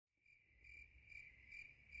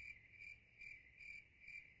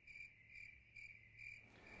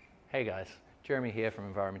Hey guys, Jeremy here from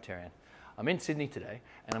Environmentarian. I'm in Sydney today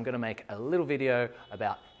and I'm going to make a little video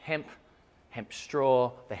about hemp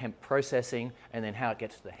straw, the hemp processing, and then how it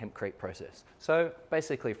gets to the hempcrete process. So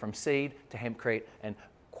basically from seed to hempcrete and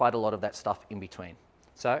quite a lot of that stuff in between.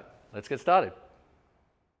 So let's get started.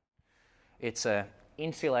 It's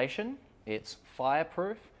insulation, it's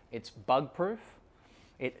fireproof, it's bug-proof,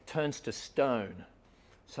 it turns to stone.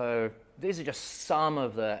 So these are just some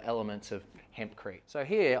of the elements of hempcrete. So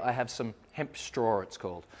here I have some hemp straw, it's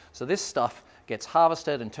called. So this stuff gets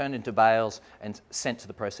harvested and turned into bales and sent to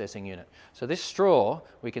the processing unit. So this straw,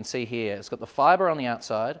 we can see here, it's got the fiber on the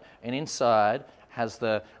outside and inside has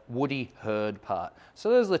the woody hurd part. So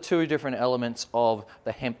those are the two different elements of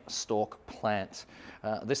the hemp stalk plant.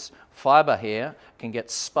 This fiber here can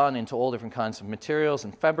get spun into all different kinds of materials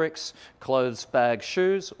and fabrics, clothes, bags,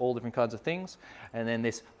 shoes, all different kinds of things. And then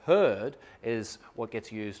this hurd is what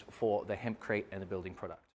gets used for the hempcrete and the building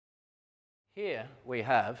product. Here we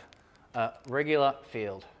have a regular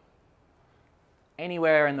field.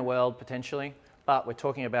 Anywhere in the world potentially, but we're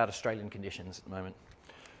talking about Australian conditions at the moment.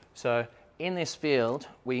 So in this field,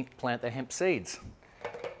 we plant the hemp seeds.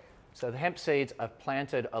 So the hemp seeds are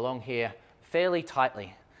planted along here fairly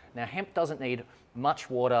tightly. Now hemp doesn't need much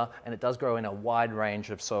water and it does grow in a wide range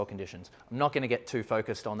of soil conditions. I'm not going to get too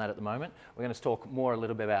focused on that at the moment. We're going to talk more a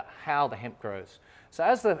little bit about how the hemp grows. So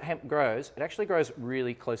as the hemp grows, it actually grows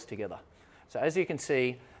really close together. So as you can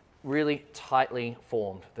see, really tightly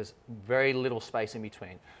formed. There's very little space in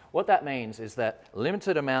between. What that means is that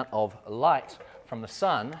limited amount of light from the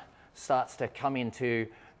sun starts to come into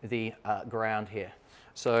the ground here.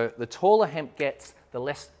 So the taller hemp gets, the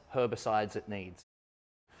less herbicides it needs.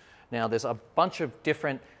 Now there's a bunch of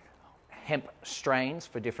different hemp strains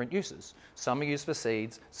for different uses. Some are used for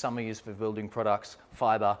seeds, some are used for building products,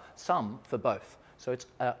 fiber, some for both. So it's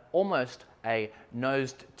almost a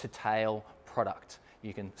nose to tail product.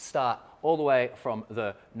 You can start all the way from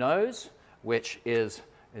the nose, which is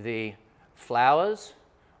the flowers,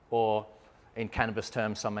 or in cannabis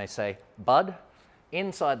terms some may say bud.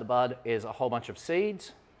 Inside the bud is a whole bunch of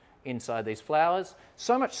seeds inside these flowers,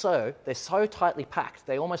 so much so they're so tightly packed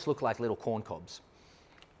they almost look like little corn cobs.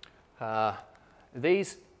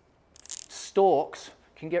 These stalks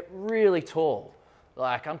can get really tall,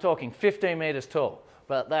 like I'm talking 15 meters tall,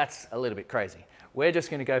 but that's a little bit crazy. We're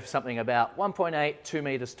just going to go for something about 1.8, 2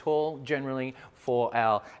 meters tall generally for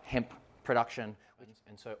our hemp production.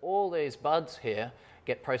 And so all these buds here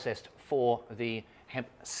get processed for the hemp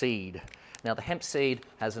seed. Now the hemp seed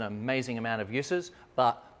has an amazing amount of uses,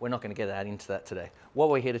 but we're not going to get into that today. What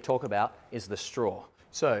we're here to talk about is the straw.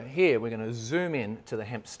 So here we're going to zoom in to the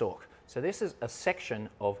hemp stalk. So this is a section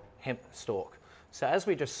of hemp stalk. So as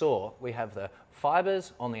we just saw, we have the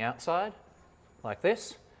fibers on the outside, like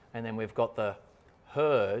this, and then we've got the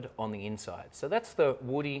hurd on the inside. So that's the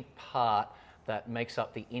woody part that makes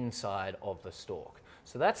up the inside of the stalk.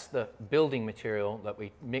 So that's the building material that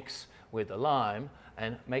we mix with the lime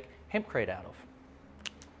and make hempcrete out of.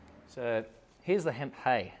 So here's the hemp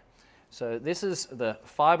hay. So this is the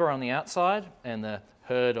fiber on the outside and the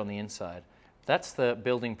hurd on the inside. That's the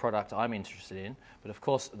building product I'm interested in, but of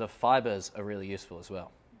course the fibers are really useful as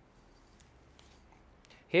well.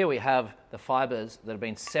 Here we have the fibers that have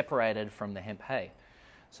been separated from the hemp hay.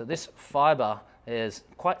 So this fiber is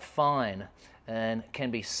quite fine and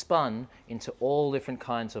can be spun into all different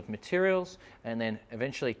kinds of materials and then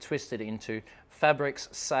eventually twisted into fabrics,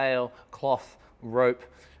 sail, cloth, rope.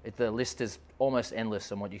 The list is almost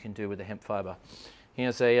endless on what you can do with the hemp fiber.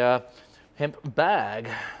 Here's a hemp bag.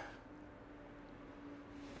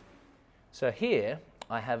 So here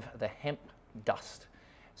I have the hemp dust.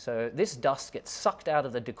 So this dust gets sucked out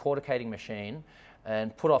of the decorticating machine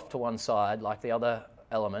and put off to one side like the other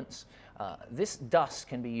elements. This dust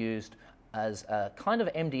can be used as a kind of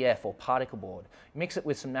MDF or particle board. You mix it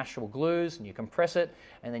with some natural glues and you compress it,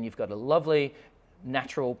 and then you've got a lovely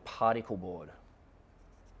natural particle board.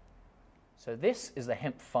 So this is the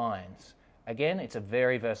hemp fines. Again, it's a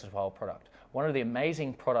very versatile product. One of the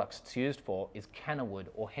amazing products it's used for is cannawood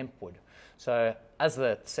or hempwood. So as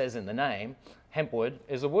it says in the name, hempwood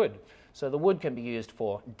is a wood. So the wood can be used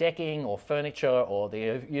for decking or furniture, or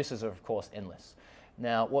the uses are of course endless.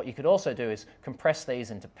 Now what you could also do is compress these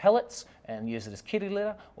into pellets and use it as kitty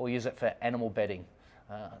litter or use it for animal bedding.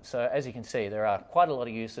 So as you can see, there are quite a lot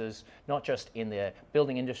of uses, not just in the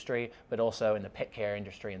building industry, but also in the pet care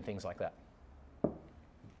industry and things like that.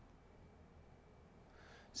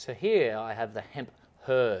 So here I have the hemp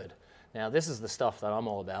hurd. Now this is the stuff that I'm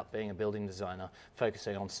all about, being a building designer,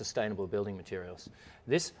 focusing on sustainable building materials.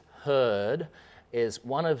 This hurd is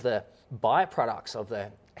one of the byproducts of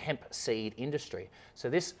the hemp seed industry. So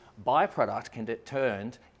this byproduct can get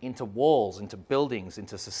turned into walls, into buildings,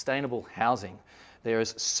 into sustainable housing. There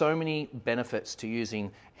is so many benefits to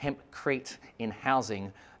using hempcrete in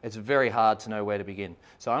housing, it's very hard to know where to begin.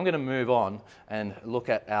 So I'm going to move on and look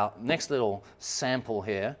at our next little sample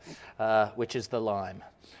here, which is the lime.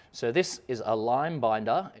 So this is a lime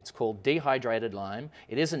binder. It's called dehydrated lime.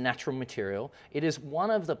 It is a natural material. It is one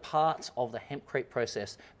of the parts of the hempcrete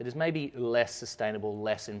process that is maybe less sustainable,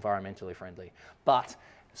 less environmentally friendly. But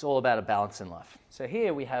it's all about a balance in life. So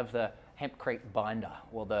here we have the hempcrete binder,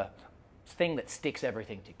 or the thing that sticks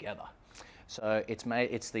everything together. So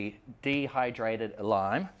it's the dehydrated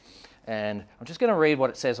lime, and I'm just going to read what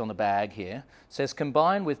it says on the bag here. It says,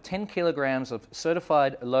 combined with 10 kilograms of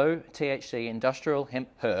certified low THC industrial hemp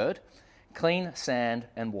hurd, clean sand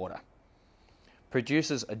and water.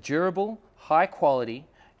 Produces a durable, high quality,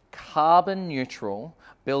 carbon neutral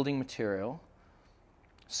building material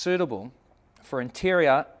suitable for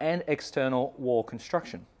interior and external wall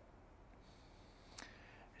construction.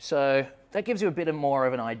 So that gives you a bit more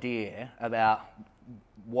of an idea about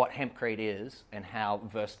what hempcrete is and how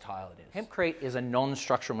versatile it is. Hempcrete is a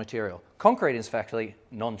non-structural material. Concrete is factually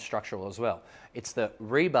non-structural as well. It's the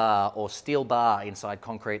rebar or steel bar inside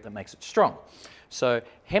concrete that makes it strong. So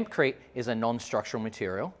hempcrete is a non-structural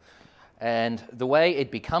material, and the way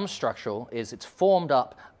it becomes structural is it's formed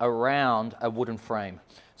up around a wooden frame.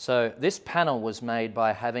 So this panel was made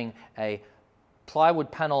by having a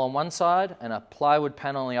plywood panel on one side and a plywood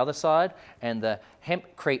panel on the other side, and the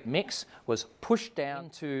hempcrete mix was pushed down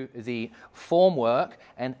to the formwork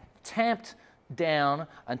and tamped down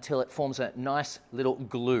until it forms a nice little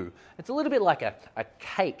glue. It's a little bit like a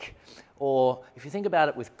cake, or if you think about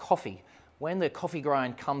it with coffee, when the coffee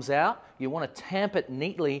grind comes out, you want to tamp it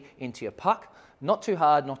neatly into your puck, not too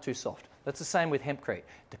hard, not too soft. That's the same with hempcrete.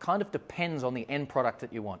 It kind of depends on the end product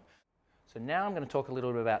that you want. So now I'm going to talk a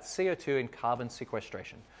little bit about CO2 and carbon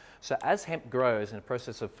sequestration. So as hemp grows in the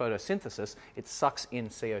process of photosynthesis, it sucks in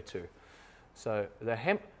CO2. So the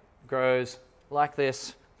hemp grows like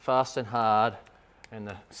this, fast and hard, and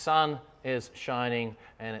the sun is shining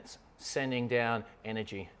and it's sending down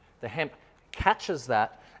energy. The hemp catches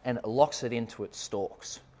that and locks it into its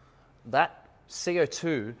stalks. That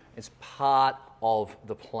CO2 is part of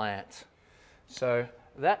the plant. So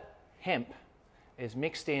that hemp is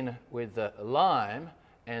mixed in with the lime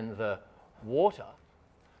and the water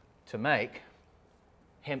to make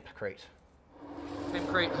hempcrete.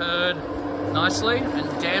 Hempcrete hurd nicely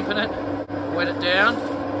and dampen it, wet it down.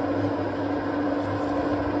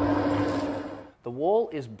 The wall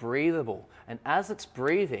is breathable, and as it's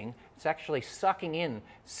breathing, it's actually sucking in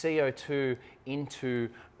CO2 into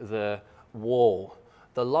the wall.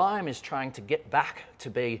 The lime is trying to get back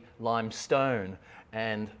to be limestone,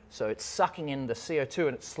 and so it's sucking in the CO2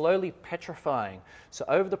 and it's slowly petrifying. So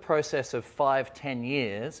over the process of 5-10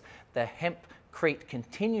 years, the hempcrete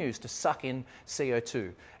continues to suck in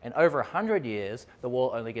CO2. And over 100 years, the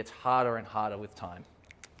wall only gets harder and harder with time.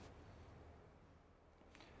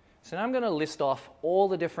 So now I'm going to list off all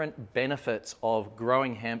the different benefits of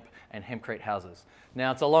growing hemp and hempcrete houses.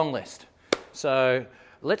 Now it's a long list. So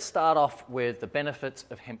let's start off with the benefits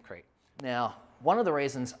of hempcrete. Now, one of the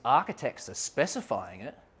reasons architects are specifying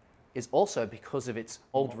it is also because of its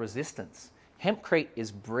mold resistance. Hempcrete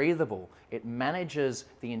is breathable. It manages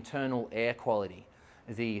the internal air quality,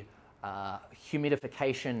 the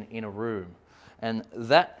humidification in a room. And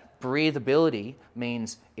that breathability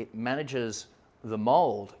means it manages the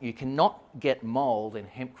mold. You cannot get mold in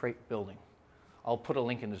hempcrete building. I'll put a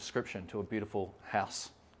link in the description to a beautiful house.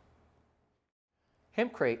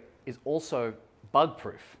 Hempcrete is also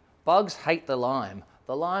bug-proof. Bugs hate the lime.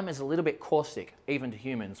 The lime is a little bit caustic, even to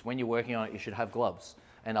humans. When you're working on it, you should have gloves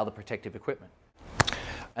and other protective equipment.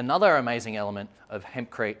 Another amazing element of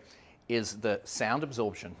hempcrete is the sound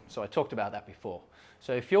absorption. So I talked about that before.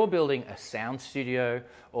 So if you're building a sound studio,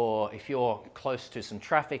 or if you're close to some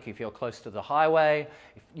traffic, if you're close to the highway,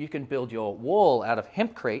 if you can build your wall out of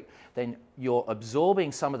hempcrete, then you're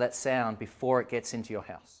absorbing some of that sound before it gets into your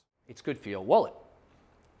house. It's good for your wallet.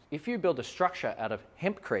 If you build a structure out of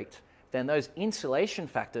hempcrete, then those insulation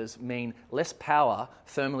factors mean less power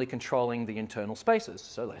thermally controlling the internal spaces,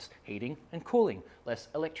 so less heating and cooling, less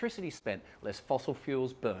electricity spent, less fossil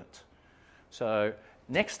fuels burnt. So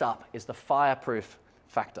next up is the fireproof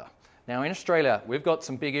factor. Now in Australia, we've got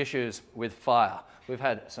some big issues with fire. We've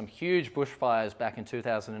had some huge bushfires back in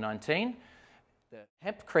 2019. The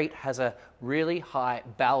hempcrete has a really high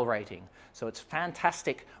BAL rating, so it's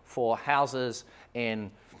fantastic for houses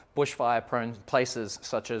in bushfire-prone places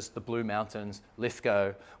such as the Blue Mountains,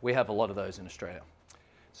 Lithgow. We have a lot of those in Australia.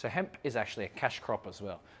 So hemp is actually a cash crop as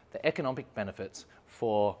well. The economic benefits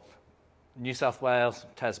for New South Wales,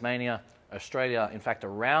 Tasmania, Australia, in fact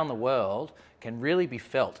around the world, can really be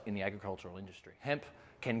felt in the agricultural industry. Hemp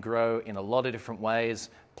can grow in a lot of different ways,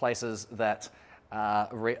 places that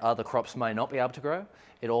other crops may not be able to grow.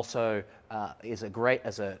 It also is great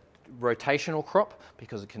as a rotational crop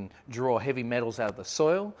because it can draw heavy metals out of the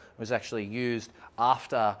soil. It was actually used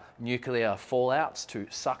after nuclear fallouts to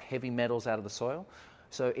suck heavy metals out of the soil.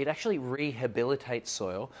 So it actually rehabilitates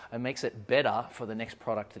soil and makes it better for the next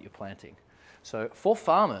product that you're planting. So for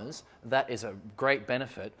farmers, that is a great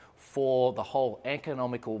benefit for the whole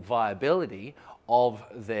economical viability of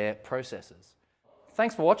their processes.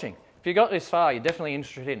 Thanks for watching. If you got this far, you're definitely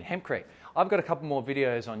interested in hempcrete. I've got a couple more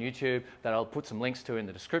videos on YouTube that I'll put some links to in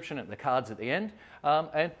the description and the cards at the end,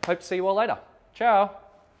 and hope to see you all later. Ciao.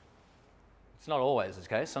 It's not always the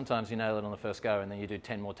case. Sometimes you nail it on the first go and then you do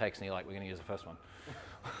 10 more takes and you're like, we're going to use the first one.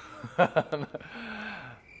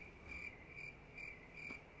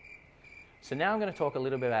 So now I'm going to talk a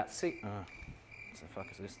little bit about what the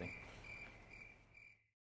fuck is this thing?